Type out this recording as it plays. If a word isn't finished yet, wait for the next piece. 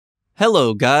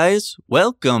Hello guys,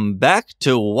 welcome back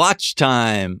to Watch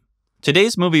Time!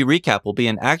 Today's movie recap will be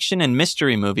an action and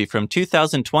mystery movie from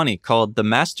 2020 called The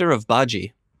Master of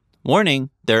Baji.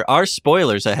 Warning, there are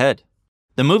spoilers ahead.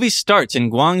 The movie starts in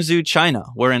Guangzhou, China,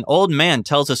 where an old man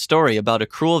tells a story about a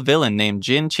cruel villain named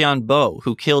Jin Tianbo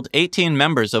who killed 18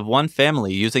 members of one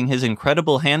family using his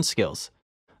incredible hand skills.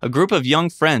 A group of young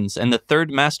friends and the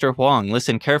third master Huang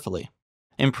listen carefully.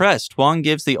 Impressed, Huang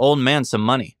gives the old man some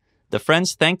money. The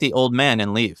friends thank the old man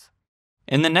and leave.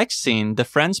 In the next scene, the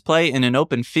friends play in an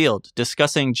open field,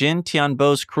 discussing Jin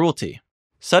Tianbo's cruelty.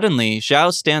 Suddenly,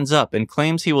 Zhao stands up and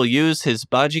claims he will use his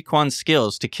Baji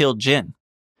skills to kill Jin.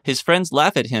 His friends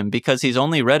laugh at him because he's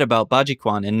only read about Baji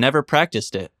and never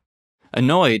practiced it.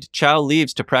 Annoyed, Chao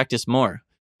leaves to practice more.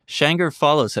 Shanger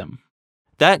follows him.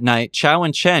 That night, Chao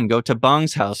and Chen go to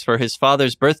Bong's house for his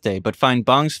father's birthday but find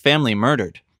Bong's family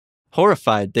murdered.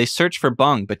 Horrified, they search for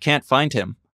Bong but can't find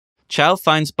him. Chao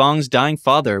finds Bong's dying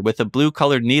father with a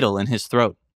blue-colored needle in his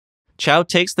throat. Chao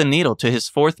takes the needle to his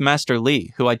fourth master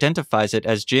Li, who identifies it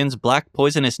as Jin's black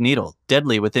poisonous needle,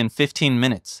 deadly within 15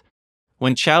 minutes.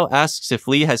 When Chao asks if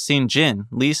Li has seen Jin,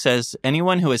 Li says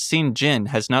anyone who has seen Jin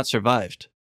has not survived.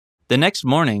 The next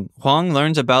morning, Huang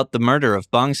learns about the murder of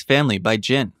Bong's family by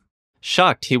Jin.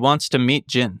 Shocked, he wants to meet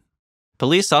Jin.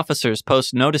 Police officers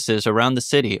post notices around the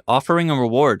city offering a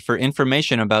reward for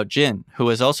information about Jin, who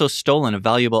has also stolen a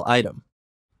valuable item.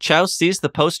 Chao sees the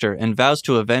poster and vows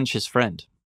to avenge his friend.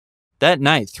 That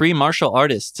night, 3 martial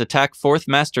artists attack 4th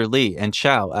Master Li and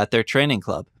Chao at their training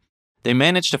club. They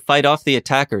manage to fight off the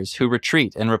attackers, who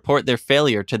retreat and report their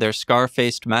failure to their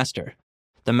scar-faced master.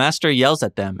 The master yells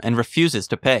at them and refuses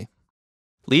to pay.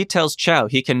 Li tells Chao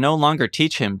he can no longer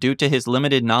teach him due to his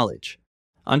limited knowledge.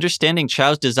 Understanding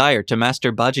Chao's desire to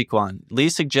master Baji, Li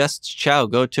suggests Chao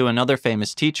go to another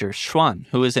famous teacher, Xuan,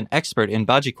 who is an expert in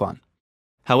Baji.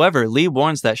 However, Li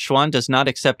warns that Xuan does not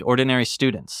accept ordinary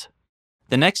students.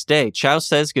 The next day, Chao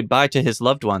says goodbye to his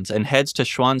loved ones and heads to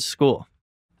Xuan's school.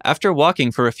 After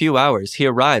walking for a few hours, he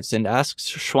arrives and asks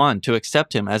Xuan to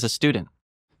accept him as a student.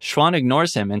 Xuan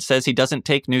ignores him and says he doesn't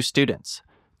take new students.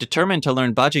 Determined to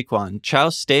learn Baji, Chao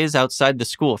stays outside the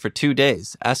school for 2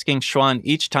 days, asking Xuan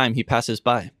each time he passes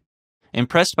by.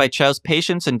 Impressed by Chao's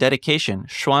patience and dedication,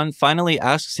 Xuan finally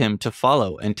asks him to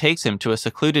follow and takes him to a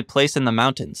secluded place in the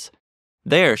mountains.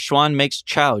 There, Xuan makes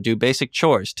Chao do basic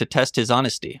chores to test his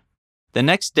honesty. The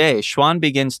next day, Xuan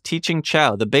begins teaching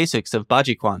Chao the basics of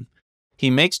Baji. He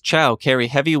makes Chao carry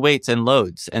heavy weights and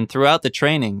loads, and throughout the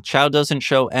training, Chao doesn't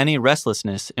show any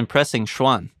restlessness, impressing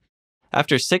Xuan.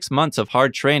 After 6 months of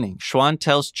hard training, Xuan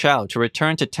tells Chao to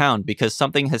return to town because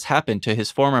something has happened to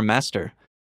his former master.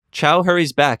 Chao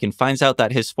hurries back and finds out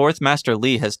that his 4th master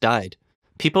Li has died.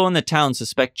 People in the town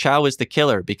suspect Chao is the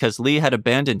killer because Li had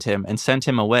abandoned him and sent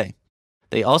him away.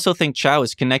 They also think Chao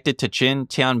is connected to Jin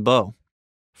Tianbo.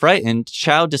 Frightened,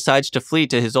 Chao decides to flee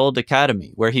to his old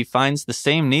academy, where he finds the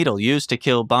same needle used to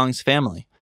kill Bong's family.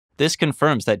 This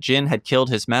confirms that Jin had killed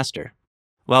his master.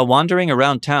 While wandering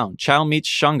around town, Chao meets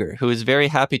Shanger, who is very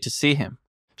happy to see him.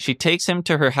 She takes him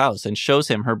to her house and shows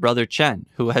him her brother Chen,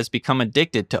 who has become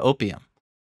addicted to opium.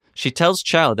 She tells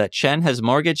Chao that Chen has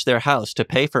mortgaged their house to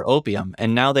pay for opium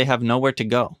and now they have nowhere to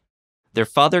go. Their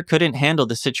father couldn't handle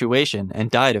the situation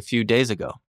and died a few days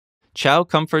ago. Chao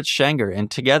comforts Shanger and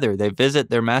together they visit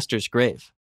their master's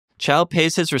grave. Chao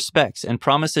pays his respects and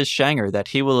promises Shanger that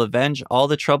he will avenge all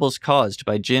the troubles caused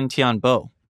by Jin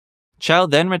Tianbo. Chao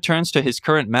then returns to his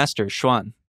current master,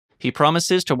 Xuan. He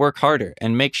promises to work harder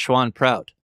and make Xuan proud.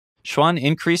 Xuan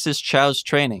increases Chao's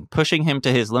training, pushing him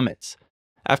to his limits.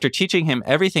 After teaching him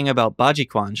everything about Baji,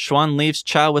 Xuan leaves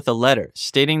Chao with a letter,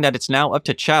 stating that it's now up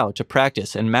to Chao to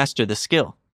practice and master the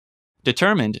skill.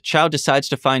 Determined, Chao decides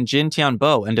to find Jin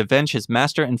Tianbo and avenge his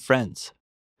master and friends.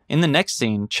 In the next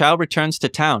scene, Chao returns to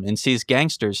town and sees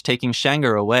gangsters taking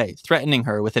Shanger away, threatening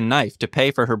her with a knife to pay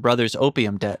for her brother's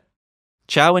opium debt.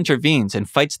 Chao intervenes and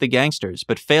fights the gangsters,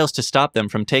 but fails to stop them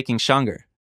from taking Shanger.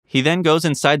 He then goes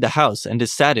inside the house and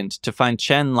is saddened to find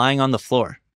Chen lying on the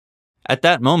floor. At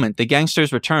that moment, the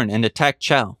gangsters return and attack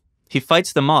Chao. He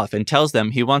fights them off and tells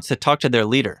them he wants to talk to their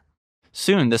leader.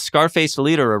 Soon, the scar-faced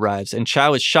leader arrives and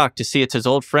Chao is shocked to see it's his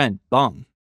old friend, Bong.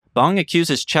 Bong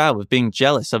accuses Chao of being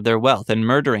jealous of their wealth and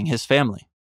murdering his family.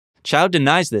 Chao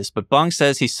denies this, but Bong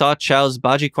says he saw Chao's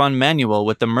Baji manual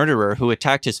with the murderer who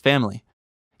attacked his family.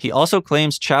 He also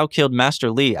claims Chao killed Master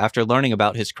Li after learning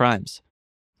about his crimes.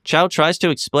 Chao tries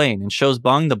to explain and shows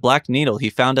Bong the black needle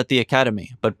he found at the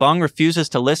academy, but Bong refuses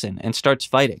to listen and starts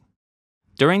fighting.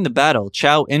 During the battle,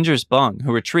 Chao injures Bong,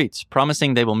 who retreats,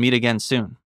 promising they will meet again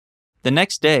soon. The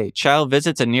next day, Chao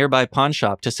visits a nearby pawn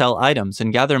shop to sell items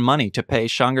and gather money to pay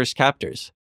Shanger's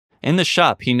captors. In the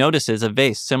shop, he notices a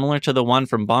vase similar to the one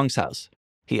from Bong's house.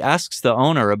 He asks the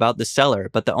owner about the seller,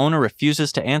 but the owner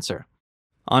refuses to answer.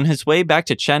 On his way back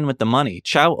to Chen with the money,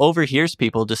 Chow overhears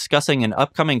people discussing an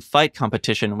upcoming fight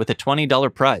competition with a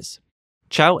 $20 prize.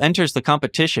 Chow enters the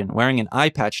competition wearing an eye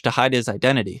patch to hide his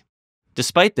identity.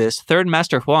 Despite this, Third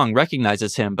Master Huang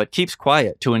recognizes him but keeps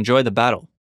quiet to enjoy the battle.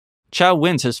 Chow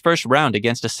wins his first round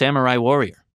against a samurai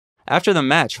warrior. After the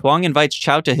match, Huang invites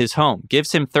Chow to his home,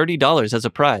 gives him $30 as a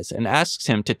prize, and asks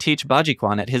him to teach Baji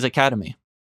at his academy.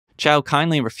 Chow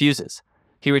kindly refuses.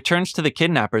 He returns to the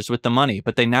kidnappers with the money,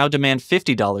 but they now demand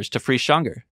 $50 to free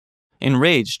Shunger.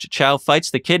 Enraged, Chow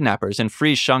fights the kidnappers and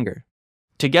frees Shunger.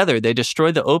 Together, they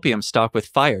destroy the opium stock with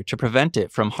fire to prevent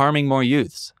it from harming more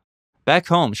youths. Back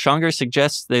home, Shunger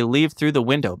suggests they leave through the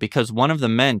window because one of the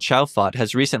men Chow fought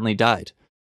has recently died.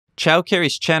 Chow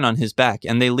carries Chen on his back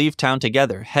and they leave town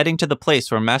together, heading to the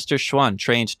place where Master Xuan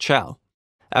trained Chow.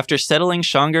 After settling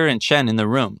Shunger and Chen in the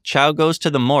room, Chow goes to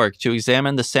the morgue to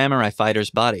examine the samurai fighter's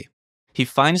body. He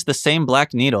finds the same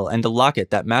black needle and a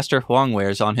locket that Master Huang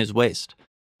wears on his waist.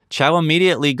 Chow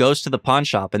immediately goes to the pawn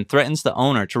shop and threatens the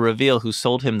owner to reveal who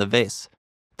sold him the vase.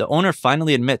 The owner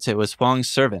finally admits it was Huang's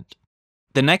servant.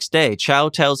 The next day, Chow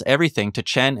tells everything to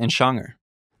Chen and Shunger.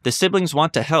 The siblings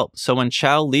want to help, so when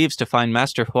Chow leaves to find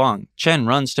Master Huang, Chen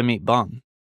runs to meet Bong.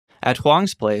 At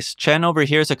Huang's place, Chen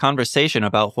overhears a conversation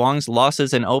about Huang's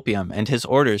losses in opium and his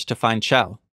orders to find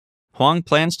Chow. Huang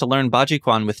plans to learn Baji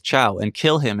with Chow and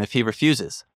kill him if he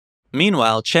refuses.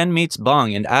 Meanwhile, Chen meets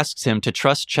Bong and asks him to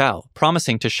trust Chow,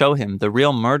 promising to show him the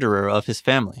real murderer of his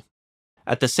family.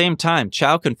 At the same time,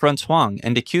 Chow confronts Huang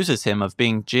and accuses him of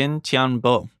being Jin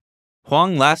Tianbo.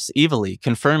 Huang laughs evilly,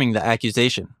 confirming the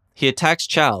accusation. He attacks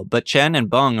Chow, but Chen and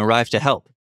Bong arrive to help.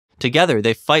 Together,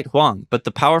 they fight Huang, but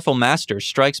the powerful master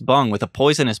strikes Bong with a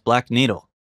poisonous black needle.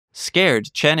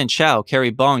 Scared, Chen and Chow carry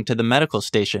Bong to the medical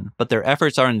station, but their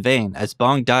efforts are in vain as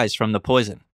Bong dies from the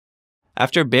poison.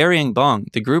 After burying Bong,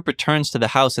 the group returns to the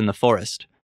house in the forest.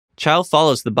 Chow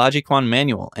follows the Baji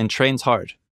manual and trains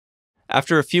hard.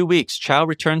 After a few weeks, Chow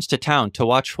returns to town to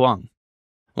watch Huang.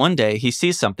 One day, he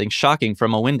sees something shocking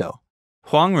from a window.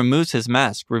 Huang removes his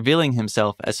mask, revealing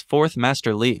himself as Fourth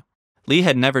Master Li. Li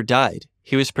had never died.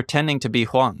 He was pretending to be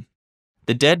Huang.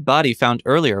 The dead body found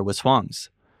earlier was Huang's.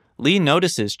 Li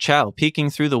notices Chow peeking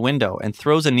through the window and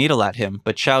throws a needle at him,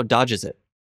 but Chow dodges it.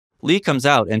 Li comes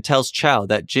out and tells Chow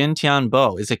that Jin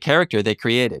Tianbo is a character they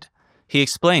created. He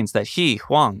explains that he,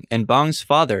 Huang, and Bong's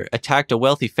father attacked a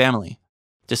wealthy family.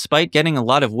 Despite getting a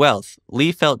lot of wealth,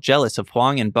 Li felt jealous of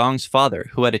Huang and Bong's father,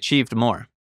 who had achieved more.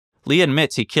 Li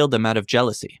admits he killed them out of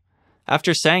jealousy.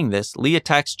 After saying this, Li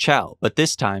attacks Chow, but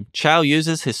this time, Chow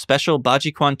uses his special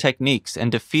Baji techniques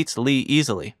and defeats Li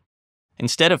easily.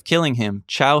 Instead of killing him,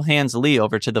 Chow hands Li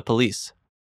over to the police.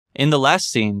 In the last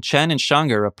scene, Chen and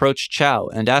Shunger approach Chow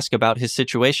and ask about his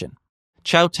situation.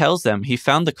 Chow tells them he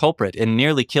found the culprit and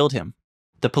nearly killed him.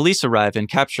 The police arrive and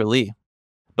capture Li.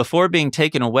 Before being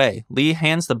taken away, Li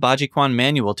hands the Baji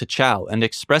manual to Chow and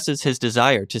expresses his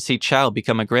desire to see Chow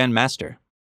become a Grand Master.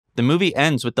 The movie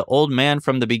ends with the old man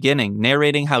from the beginning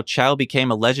narrating how Chow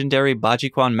became a legendary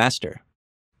Baji master.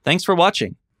 Thanks for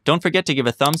watching. Don't forget to give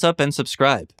a thumbs up and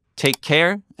subscribe. Take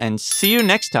care, and see you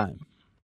next time.